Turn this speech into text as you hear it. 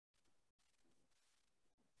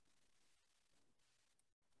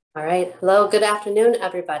All right. Hello, good afternoon,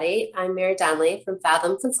 everybody. I'm Mary Donnelly from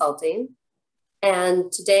Fathom Consulting.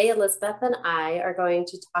 And today, Elizabeth and I are going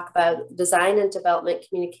to talk about design and development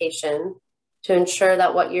communication to ensure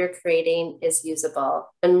that what you're creating is usable.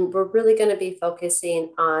 And we're really going to be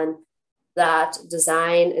focusing on that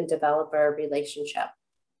design and developer relationship.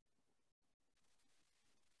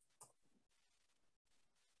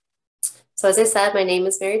 So as I said, my name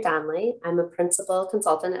is Mary Donnelly. I'm a principal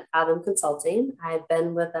consultant at Fathom Consulting. I've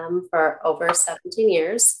been with them for over 17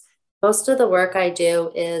 years. Most of the work I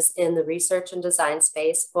do is in the research and design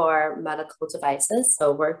space for medical devices.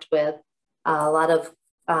 So worked with a lot of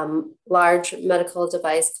large medical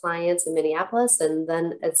device clients in Minneapolis and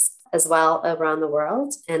then as well around the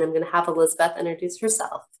world. And I'm going to have Elizabeth introduce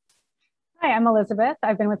herself. Hi, I'm Elizabeth.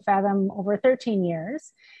 I've been with Fathom over 13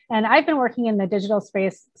 years, and I've been working in the digital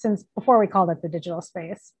space since before we called it the digital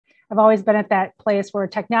space. I've always been at that place where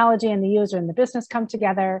technology and the user and the business come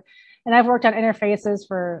together, and I've worked on interfaces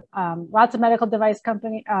for lots of medical device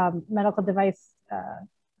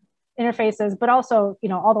interfaces, but also,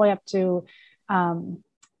 all the way up to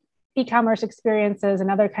e-commerce experiences and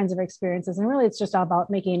other kinds of experiences. And really, it's just all about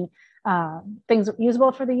making things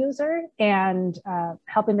usable for the user and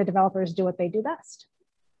helping the developers do what they do best.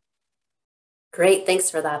 Great, thanks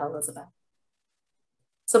for that, Elizabeth.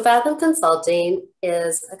 So Fathom Consulting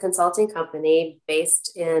is a consulting company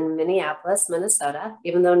based in Minneapolis, Minnesota.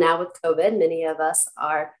 Even though now with COVID, many of us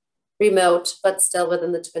are remote, but still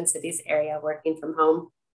within the Twin Cities area working from home.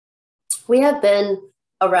 We have been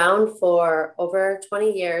around for over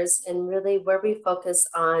 20 years, and really where we focus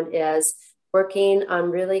on is working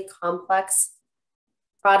on really complex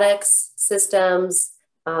products, systems,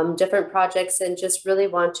 different projects, and just really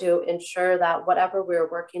want to ensure that whatever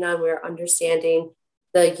we're working on, we're understanding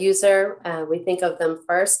the user. We think of them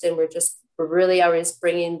first, and we're really always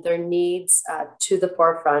bringing their needs to the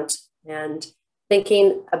forefront and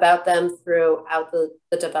thinking about them throughout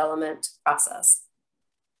the development process.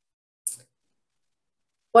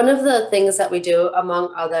 One of the things that we do,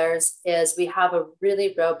 among others, is we have a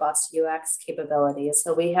really robust UX capability.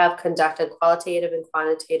 So we have conducted qualitative and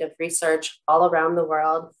quantitative research all around the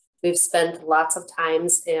world. We've spent lots of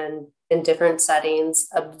times in different settings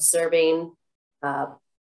observing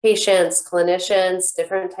patients, clinicians,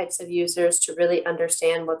 different types of users to really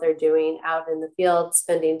understand what they're doing out in the field,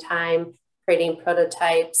 spending time creating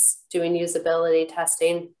prototypes, doing usability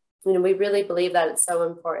testing. And we really believe that it's so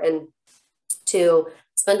important to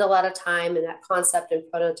spend a lot of time in that concept and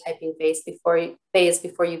prototyping phase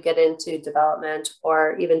before you get into development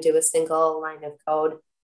or even do a single line of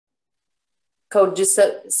code just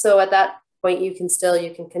so at that point you can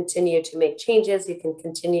continue to make changes, you can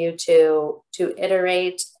continue to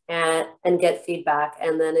iterate and get feedback,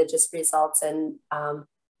 and then it just results in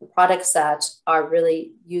products that are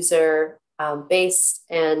really user based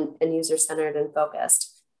and user centered and focused.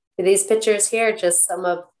 These pictures here, just some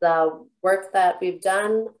of the work that we've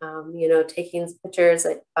done, taking pictures.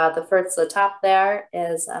 The top there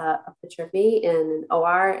is a picture of me in an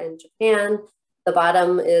OR in Japan. The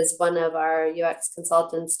bottom is one of our UX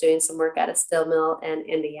consultants doing some work at a steel mill in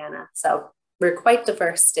Indiana. So we're quite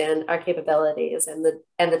diverse in our capabilities and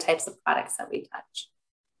the types of products that we touch.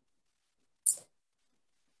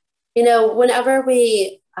 Whenever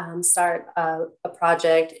we start a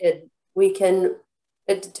project,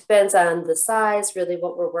 it depends on the size, really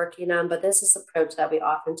what we're working on, but this is an approach that we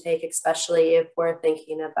often take, especially if we're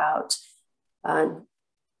thinking about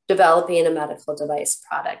developing a medical device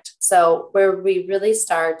product. So where we really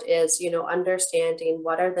start is, understanding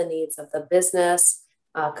what are the needs of the business,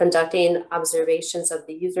 conducting observations of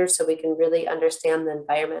the user so we can really understand the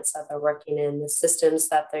environments that they're working in, the systems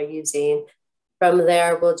that they're using. From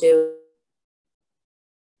there, we'll do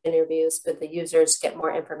interviews with the users, get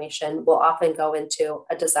more information. We'll often go into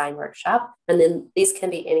a design workshop, and then these can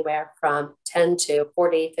be anywhere from 10 to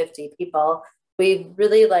 40, 50 people. We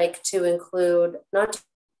really like to include not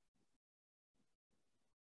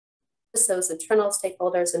just those internal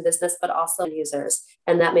stakeholders in business, but also users.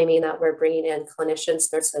 And that may mean that we're bringing in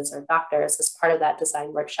clinicians, nurses, or doctors as part of that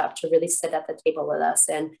design workshop to really sit at the table with us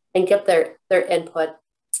and get their input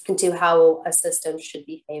into how a system should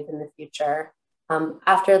behave in the future.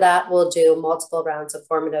 After that, we'll do multiple rounds of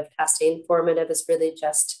formative testing. Formative is really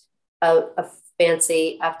just a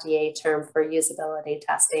fancy FDA term for usability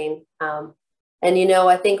testing.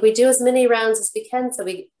 I think we do as many rounds as we can so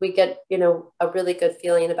we get, a really good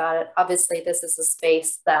feeling about it. Obviously, this is a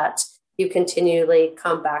space that you continually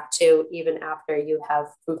come back to even after you have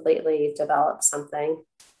completely developed something,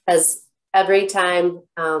 because every time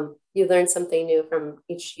you learn something new from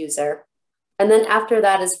each user. And then after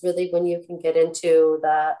that is really when you can get into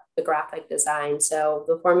the graphic design. So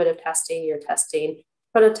the formative testing, you're testing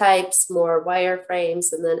prototypes, more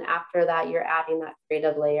wireframes, and then after that, you're adding that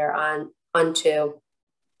creative layer onto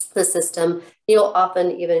the system. You'll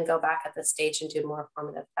often even go back at this stage and do more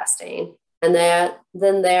formative testing. And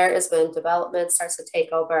then there is when development starts to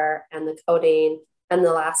take over and the coding, and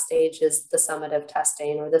the last stage is the summative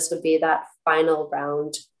testing, or this would be that final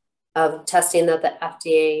round of testing that the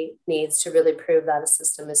FDA needs to really prove that a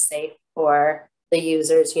system is safe for the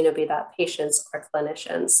users, be that patients or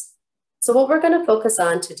clinicians. So what we're going to focus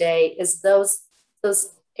on today is those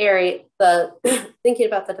area, the thinking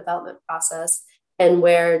about the development process and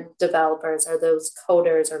where developers or those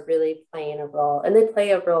coders are really playing a role. And they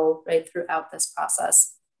play a role right throughout this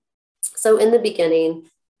process. So in the beginning,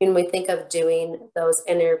 when we think of doing those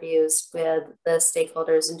interviews with the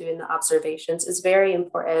stakeholders and doing the observations, it's very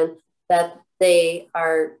important that they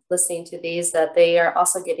are listening to these, that they are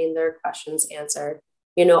also getting their questions answered.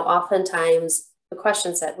 Oftentimes the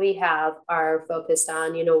questions that we have are focused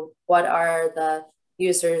on, what are the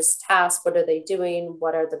users' tasks? What are they doing?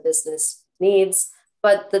 What are the business needs?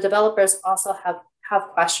 But the developers also have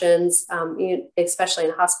questions, especially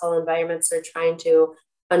in hospital environments. They're trying to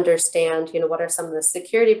understand, what are some of the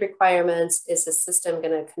security requirements? Is the system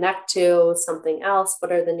going to connect to something else?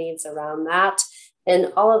 What are the needs around that?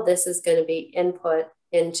 And all of this is going to be input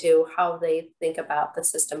into how they think about the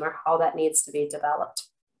system or how that needs to be developed.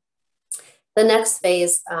 The next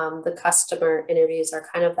phase, the customer interviews, are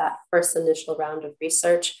kind of that first initial round of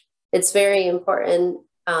research. It's very important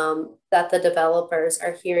that the developers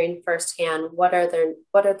are hearing firsthand what are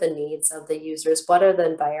the needs of the users, what are the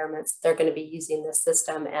environments they're going to be using the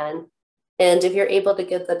system in. And if you're able to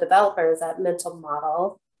give the developers that mental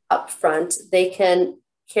model up front, they can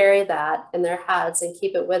carry that in their heads and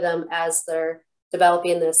keep it with them as they're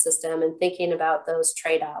developing the system and thinking about those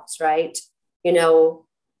trade-offs, right?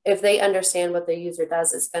 If they understand what the user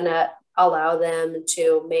does, it's going to allow them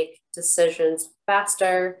to make decisions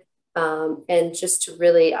faster and just to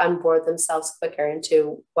really onboard themselves quicker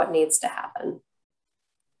into what needs to happen.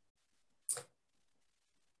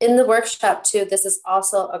 In the workshop too, this is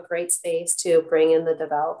also a great space to bring in the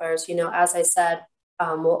developers. As I said,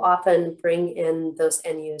 we'll often bring in those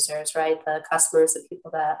end users, right? The customers, the people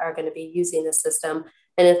that are going to be using the system.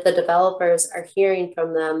 And if the developers are hearing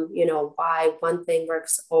from them, why one thing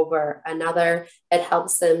works over another, it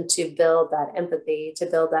helps them to build that empathy, to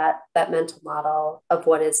build that mental model of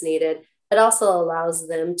what is needed. It also allows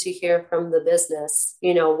them to hear from the business,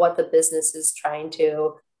 what the business is trying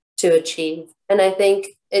to achieve. And I think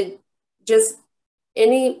it just,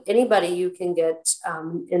 anybody you can get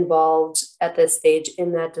involved at this stage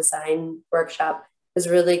in that design workshop is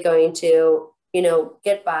really going to,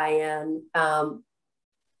 get buy-in,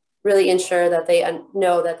 really ensure that they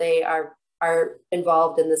know that they are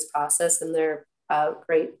involved in this process and they're a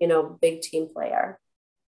great, big team player.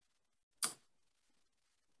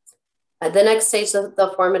 The next stage of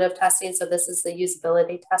the formative testing. So this is the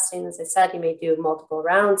usability testing. As I said, you may do multiple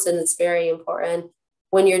rounds, and it's very important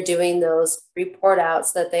when you're doing those report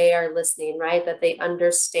outs that they are listening, right? That they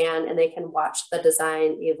understand and they can watch the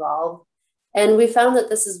design evolve. And we found that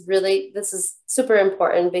this is super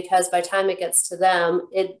important because by the time it gets to them,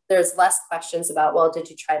 there's less questions about, well, did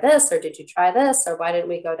you try this or did you try this or why didn't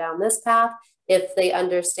we go down this path? If they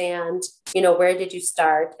understand, where did you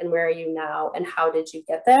start and where are you now and how did you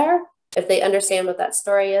get there? If they understand what that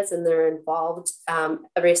story is and they're involved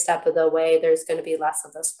every step of the way, there's going to be less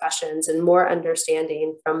of those questions and more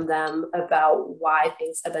understanding from them about why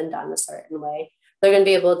things have been done a certain way. They're going to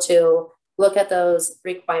be able to look at those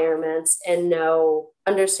requirements and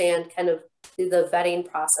understand kind of the vetting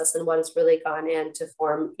process and what has really gone in to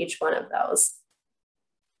form each one of those.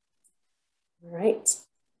 All right.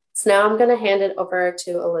 So now I'm going to hand it over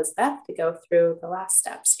to Elizabeth to go through the last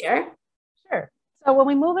steps here. Sure. So when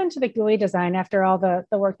we move into the GUI design, after all the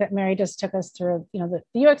work that Mary just took us through, the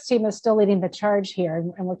UX team is still leading the charge here,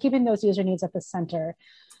 and we're keeping those user needs at the center.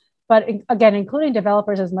 But again, including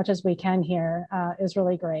developers as much as we can here is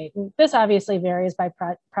really great. And this obviously varies by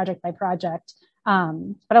project, but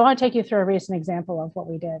I want to take you through a recent example of what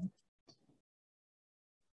we did.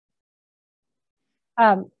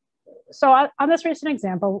 So on this recent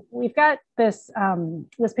example, we've got this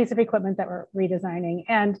piece of equipment that we're redesigning.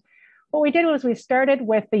 And what we did was we started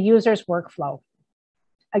with the user's workflow,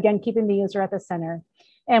 again, keeping the user at the center.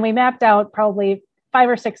 And we mapped out probably 5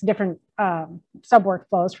 or 6 different sub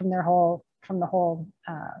workflows from the whole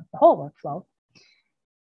workflow.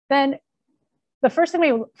 Then the first thing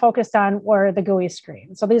we focused on were the GUI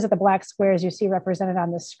screen. So these are the black squares you see represented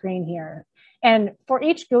on the screen here. And for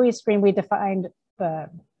each GUI screen, we defined the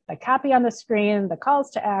copy on the screen, the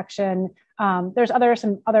calls to action. There's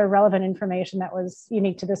some other relevant information that was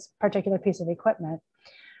unique to this particular piece of equipment.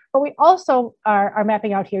 But we also are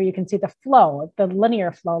mapping out here, you can see the flow, the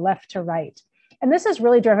linear flow left to right. And this is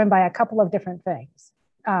really driven by a couple of different things,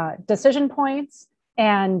 decision points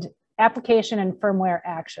and application and firmware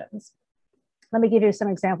actions. Let me give you some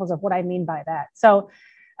examples of what I mean by that. So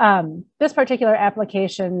this particular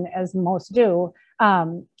application, as most do,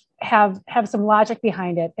 have some logic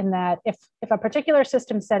behind it in that if a particular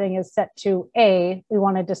system setting is set to A, we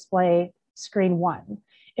want to display screen 1.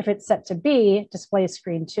 If it's set to B, display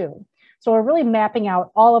screen 2. So we're really mapping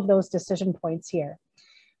out all of those decision points here.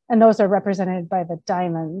 And those are represented by the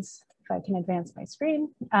diamonds, if I can advance my screen,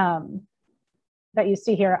 that you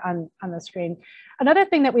see here on the screen. Another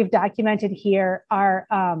thing that we've documented here are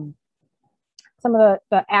some of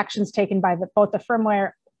the actions taken by both the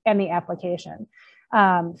firmware and the application.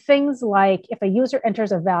 Things like if a user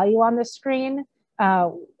enters a value on the screen,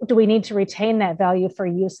 do we need to retain that value for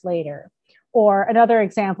use later? Or another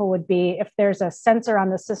example would be if there's a sensor on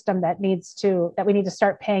the system that we need to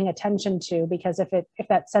start paying attention to, because if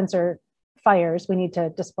that sensor fires, we need to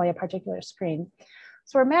display a particular screen.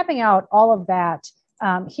 So we're mapping out all of that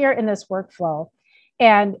here in this workflow.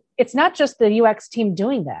 And it's not just the UX team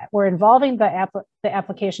doing that. We're involving the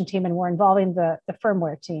application team, and we're involving the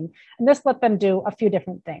firmware team. And this let them do a few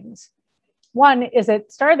different things. One is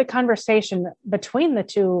it started the conversation between the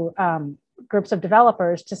two groups of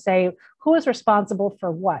developers to say who is responsible for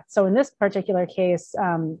what. So in this particular case,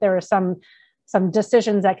 there are some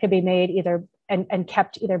decisions that could be made either and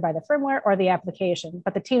kept either by the firmware or the application,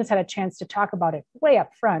 but the teams had a chance to talk about it way up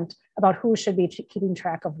front about who should be keeping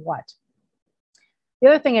track of what. The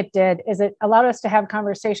other thing it did is it allowed us to have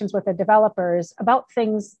conversations with the developers about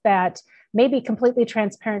things that may be completely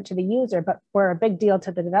transparent to the user, but were a big deal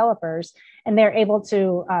to the developers. And they're able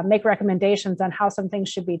to make recommendations on how some things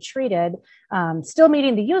should be treated, still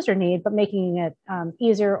meeting the user need, but making it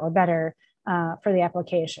easier or better for the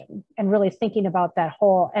application. And really thinking about that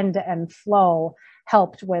whole end-to-end flow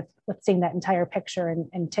helped with seeing that entire picture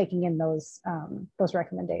and taking in those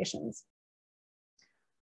recommendations.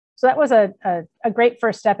 So that was a great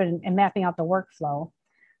first step in mapping out the workflow.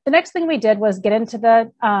 The next thing we did was get into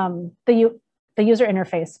the user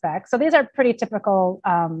interface spec. So these are pretty typical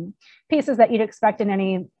pieces that you'd expect in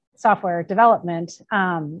any software development.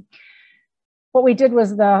 What we did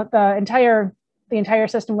was the entire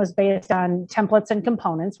system was based on templates and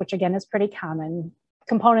components, which again is pretty common.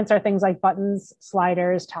 Components are things like buttons,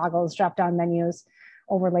 sliders, toggles, drop-down menus,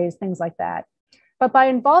 overlays, things like that. But by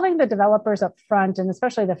involving the developers up front, and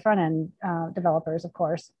especially the front-end developers, of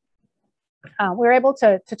course, we were able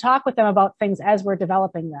to talk with them about things as we're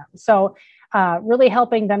developing them. So really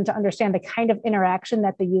helping them to understand the kind of interaction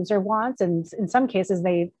that the user wants. And in some cases,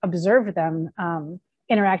 they observe them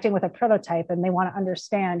interacting with a prototype and they want to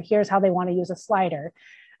understand, here's how they want to use a slider,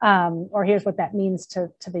 or here's what that means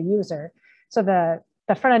to the user. So the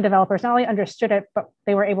front-end developers not only understood it, but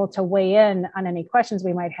they were able to weigh in on any questions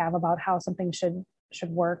we might have about how something should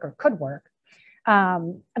work or could work.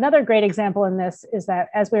 Another great example in this is that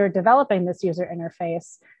as we were developing this user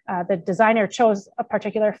interface, the designer chose a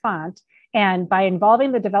particular font, and by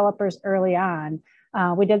involving the developers early on,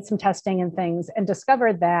 we did some testing and things and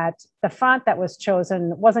discovered that the font that was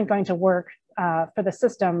chosen wasn't going to work for the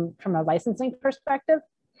system from a licensing perspective.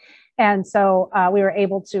 And so we were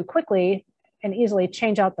able to quickly and easily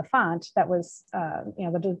change out the font that was,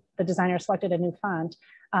 the designer selected a new font.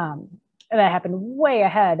 That happened way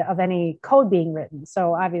ahead of any code being written.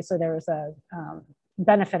 So obviously there was a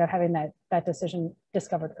benefit of having that decision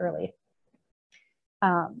discovered early.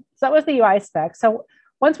 So that was the UI spec. So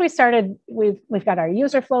once we started, we've got our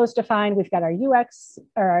user flows defined, we've got our UX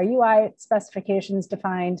or our UI specifications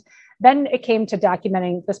defined. Then it came to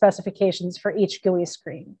documenting the specifications for each GUI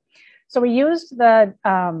screen. So we used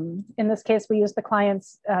in this case, we used the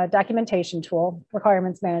client's documentation tool,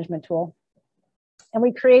 requirements management tool, and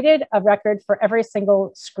we created a record for every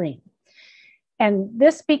single screen. And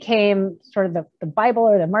this became sort of the Bible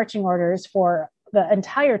or the marching orders for the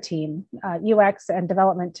entire team, UX and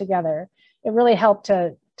development together. It really helped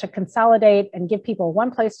to consolidate and give people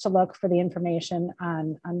one place to look for the information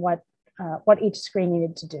on what each screen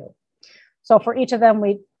needed to do. So for each of them,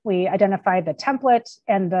 we identified the template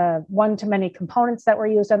and the one-to-many components that were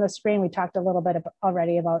used on the screen. We talked a little bit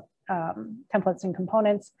already about templates and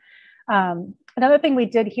components. Another thing we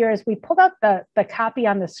did here is we pulled out the copy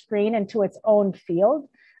on the screen into its own field.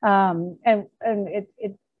 And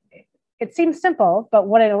it seems simple, but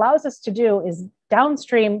what it allows us to do is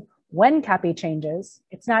downstream when copy changes.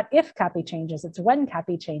 It's not if copy changes, it's when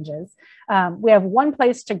copy changes. We have one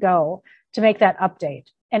place to go to make that update.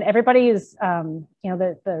 And everybody is,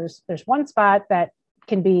 there's one spot that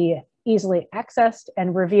can be easily accessed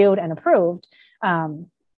and reviewed and approved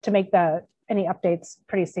to make any updates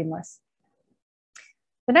pretty seamless.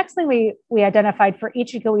 The next thing we identified for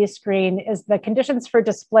each GUI screen is the conditions for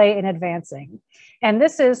display and advancing. And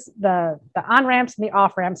this is the on-ramps and the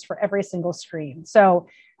off-ramps for every single screen. So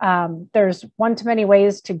there's one-to-many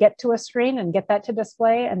ways to get to a screen and get that to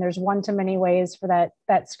display, and there's one-to-many ways for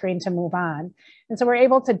that screen to move on. And so we're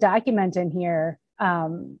able to document in here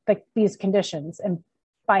these conditions. And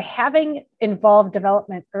by having involved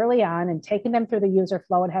development early on and taking them through the user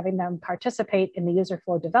flow and having them participate in the user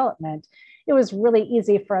flow development, it was really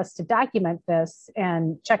easy for us to document this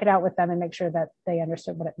and check it out with them and make sure that they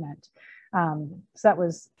understood what it meant. So that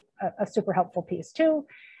was a super helpful piece too.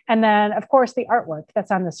 And then of course the artwork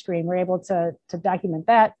that's on the screen, we're able to document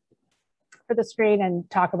that for the screen and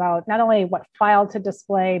talk about not only what file to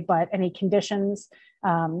display, but any conditions,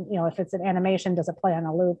 if it's an animation, does it play on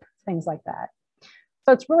a loop, things like that.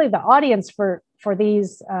 So it's really the audience for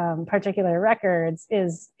these particular records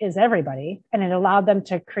is everybody, and it allowed them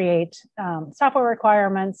to create software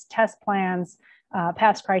requirements, test plans,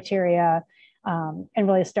 pass criteria, and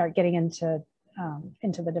really start getting into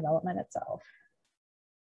the development itself.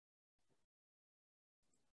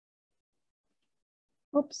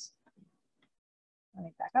 Oops, let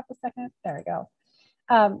me back up a second. There we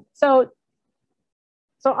go. So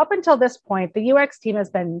up until this point, the UX team has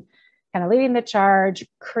been kind of leading the charge,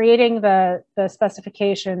 creating the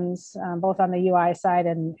specifications, both on the UI side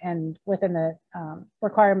and within the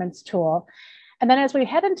requirements tool. And then as we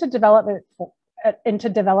head into development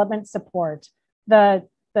support, the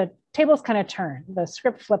tables kind of turn, the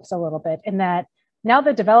script flips a little bit in that now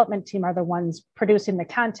the development team are the ones producing the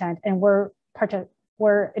content, and we're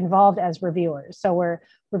involved as reviewers. So we're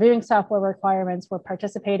reviewing software requirements, we're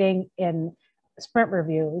participating in sprint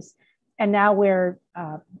reviews, and now we're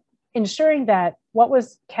ensuring that what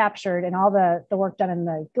was captured and all the work done in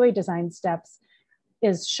the GUI design steps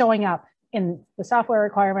is showing up in the software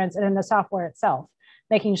requirements and in the software itself,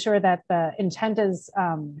 making sure that the intent is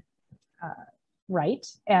right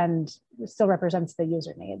and still represents the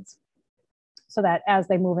user needs, so that as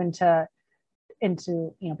they move into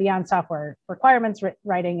beyond software requirements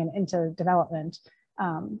writing and into development,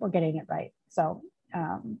 we're getting it right. So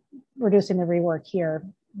reducing the rework here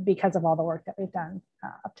because of all the work that we've done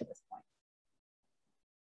up to this point.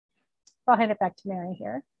 So I'll hand it back to Mary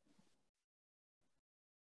here.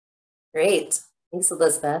 Great, thanks,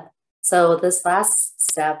 Elizabeth. So this last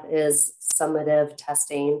step is summative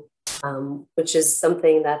testing, which is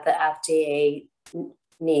something that the FDA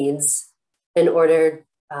needs in order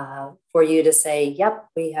for you to say, yep,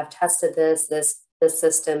 we have tested this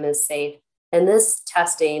system is safe. And this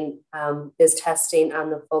testing is testing on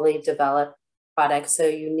the fully developed product. So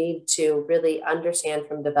you need to really understand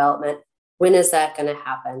from development, when is that going to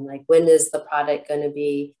happen? Like, when is the product going to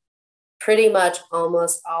be pretty much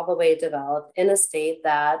almost all the way developed in a state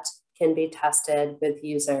that can be tested with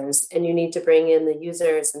users? And you need to bring in the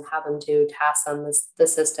users and have them do tasks on the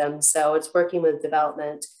system. So it's working with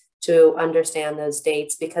development to understand those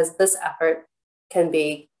dates, because this effort can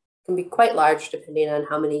be quite large depending on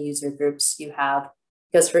how many user groups you have.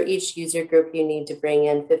 Because for each user group, you need to bring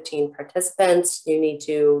in 15 participants. You need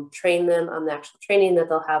to train them on the actual training that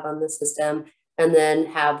they'll have on the system, and then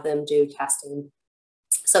have them do testing.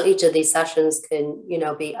 So each of these sessions can,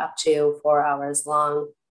 be up to 4 hours long.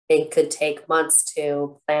 It could take months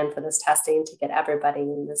to plan for this testing to get everybody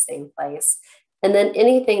in the same place. And then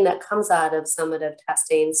anything that comes out of summative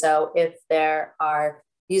testing. So if there are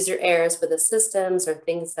user errors with the systems or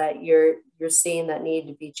things that you're seeing that need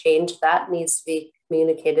to be changed, that needs to be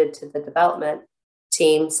communicated to the development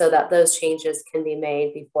team so that those changes can be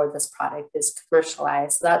made before this product is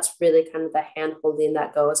commercialized. So that's really kind of the hand-holding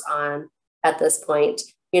that goes on at this point.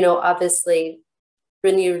 Obviously,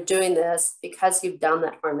 when you're doing this, because you've done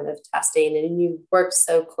that formative testing and you've worked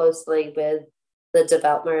so closely with the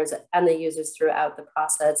developers and the users throughout the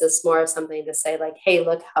process, it's more of something to say like, hey,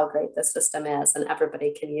 look how great the system is and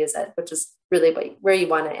everybody can use it, which is really where you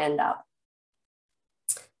want to end up.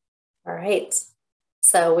 All right.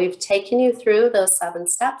 So we've taken you through those 7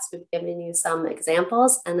 steps. We've given you some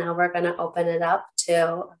examples, and now we're going to open it up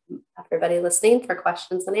to everybody listening for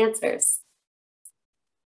questions and answers.